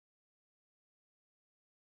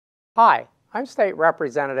Hi, I'm State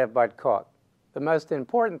Representative Bud Cook. The most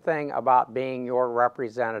important thing about being your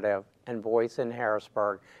representative and voice in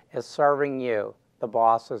Harrisburg is serving you, the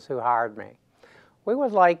bosses who hired me. We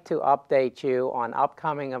would like to update you on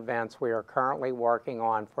upcoming events we are currently working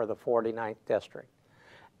on for the 49th District.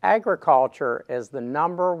 Agriculture is the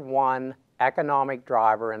 #1 economic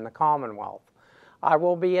driver in the Commonwealth. I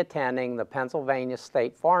will be attending the Pennsylvania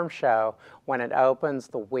State Farm Show when it opens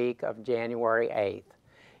the week of January 8th.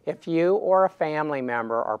 If you or a family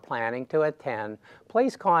member are planning to attend,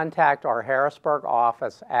 please contact our Harrisburg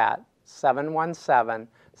office at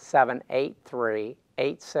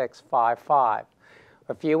 717-783-8655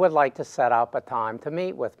 if you would like to set up a time to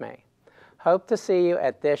meet with me. Hope to see you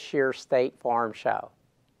at this year's State Farm Show.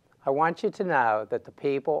 I want you to know that the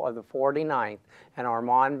people of the 49th and our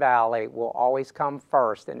Mon Valley will always come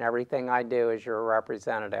first in everything I do as your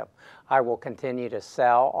representative. I will continue to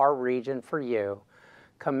sell our region for you,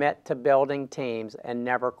 commit to building teams, and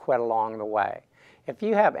never quit along the way. If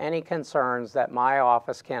you have any concerns that my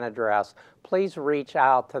office can address, please reach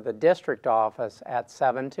out to the district office at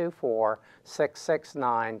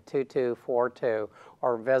 724-669-2242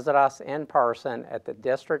 or visit us in person at the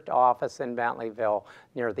district office in Bentleyville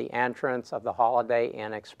near the entrance of the Holiday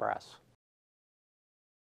Inn Express.